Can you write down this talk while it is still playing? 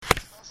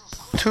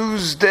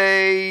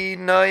Tuesday,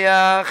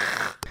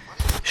 Noach,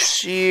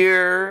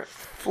 Shiur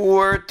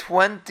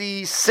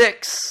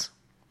 426.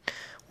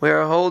 We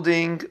are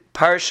holding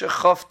Parsha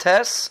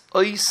Chavtes,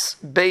 Ois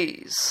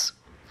Beis.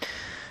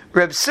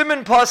 Reb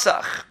Simon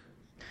Pasach,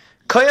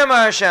 Koyam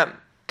Hashem,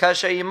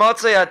 Kasha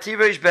Yimatzei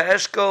Atiresh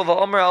Be'eshkol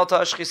Va'omer Al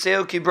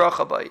Tashchiseu Ki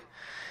Bracha Bai.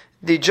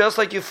 Just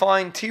like you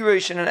find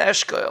Tiresh in an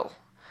Eshkol,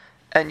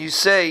 and you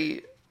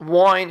say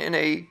wine in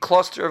a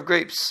cluster of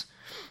grapes,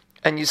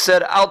 and you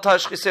said Al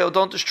Tashchiseu,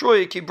 don't destroy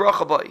it, Ki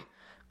Bracha Bai,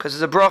 because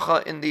there's a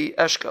bracha in the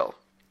Eshkol.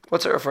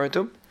 What's it referring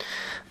to?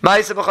 He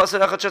went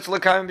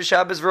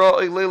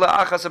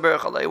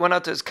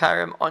out to his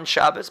karim on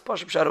Shabbos.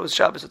 Pashup Shadow was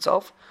Shabbos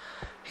itself.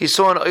 He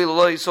saw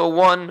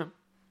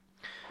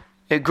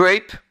a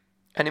grape,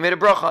 and he made a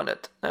bracha on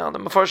it. Now the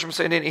Mefarshim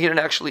say he didn't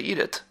actually eat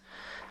it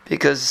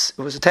because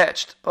it was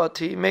attached, but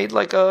he made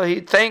he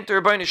thanked the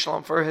Rebbeinu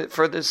Shalom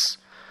for this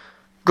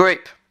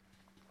grape.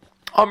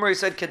 Omri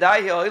said,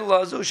 "Kedai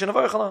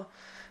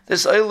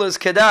this oil is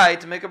kedai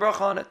to make a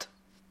bracha on it."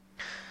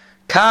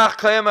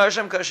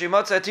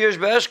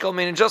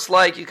 Meaning just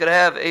like you could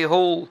have a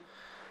whole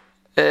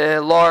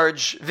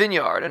large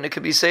vineyard and it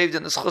could be saved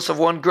in the schus of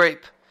one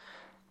grape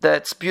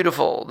that's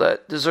beautiful,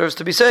 that deserves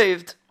to be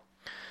saved.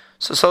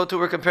 So too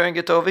we're comparing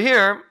it to over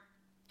here,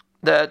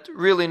 that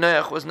really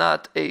Noach was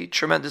not a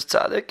tremendous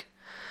tzaddik,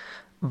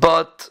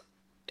 but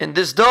in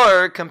this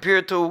dar,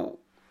 compared to,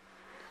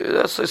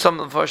 that's some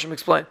of the Farshim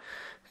explain,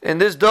 in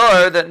this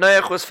dar that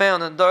Noach was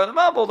found in the Dar of the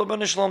Mabul, the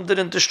Rebbeinu Shalom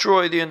didn't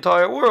destroy the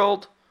entire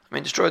world.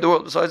 Destroy the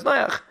world besides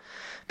Noach,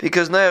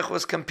 because Noach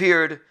was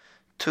compared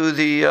to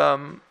this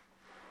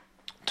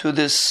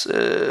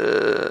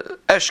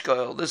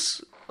eshkol,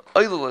 this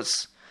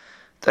oilus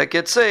that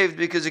gets saved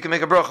because you can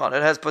make a bracha on it.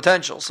 It has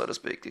potential, so to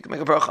speak. You can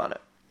make a bracha on it.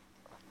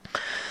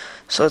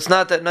 So it's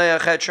not that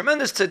Noach had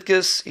tremendous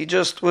tzidkis; he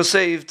just was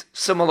saved,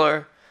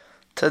 similar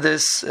to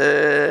this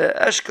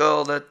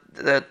eshkol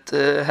that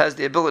has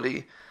the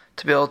ability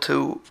to be able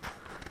to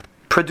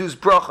produce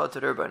bracha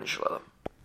to the Rebbeinu Shalom.